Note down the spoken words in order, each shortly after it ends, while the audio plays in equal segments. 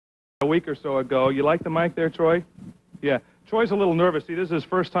a week or so ago. You like the mic there, Troy? Yeah. Troy's a little nervous. See, this is his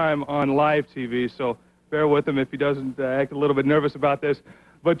first time on live TV, so bear with him if he doesn't act a little bit nervous about this.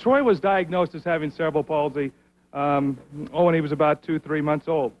 But Troy was diagnosed as having cerebral palsy when he was about 2-3 months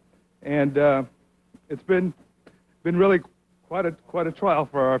old. And it's been really quite a trial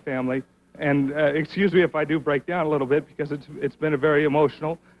for our family. And excuse me if I do break down a little bit, because it's been a very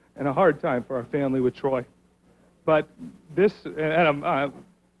emotional and a hard time for our family with Troy. But this, and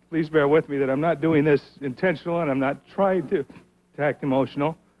please bear with me that I'm not doing this intentional, and I'm not trying to act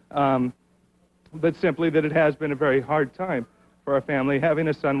emotional, but simply that it has been a very hard time for our family having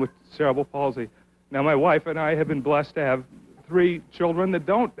a son with cerebral palsy. Now, my wife and I have been blessed to have 3 children that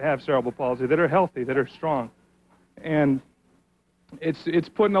don't have cerebral palsy, that are healthy, that are strong. And it's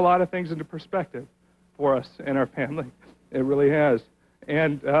putting a lot of things into perspective for us and our family. It really has.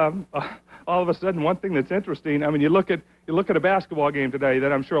 And all of a sudden, one thing that's interesting, I mean, you look at a basketball game today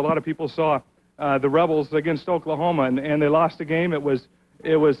that I'm sure a lot of people saw, the Rebels against Oklahoma, and they lost the game. It was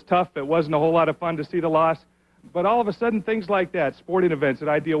tough. It wasn't a whole lot of fun to see the loss. But all of a sudden, things like that, sporting events that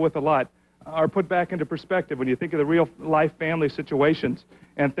I deal with a lot, are put back into perspective when you think of the real-life family situations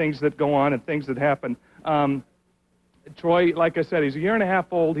and things that go on and things that happen. Troy, like I said, he's 1.5 years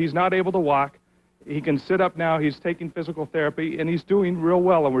old. He's not able to walk. He can sit up now. He's taking physical therapy, and he's doing real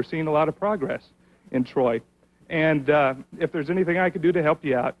well, and we're seeing a lot of progress in Troy. And if there's anything I can do to help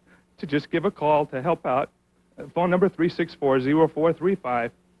you out, to just give a call to help out. Phone number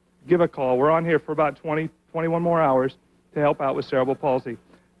 364-0435. Give a call. We're on here for about 21 more hours to help out with cerebral palsy.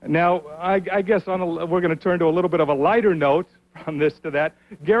 Now, I guess we're going to turn to a little bit of a lighter note from this to that.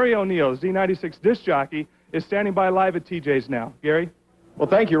 Gary O'Neill, Z96 disc jockey, is standing by live at TJ's now. Gary? Well,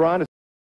 thank you, Ron.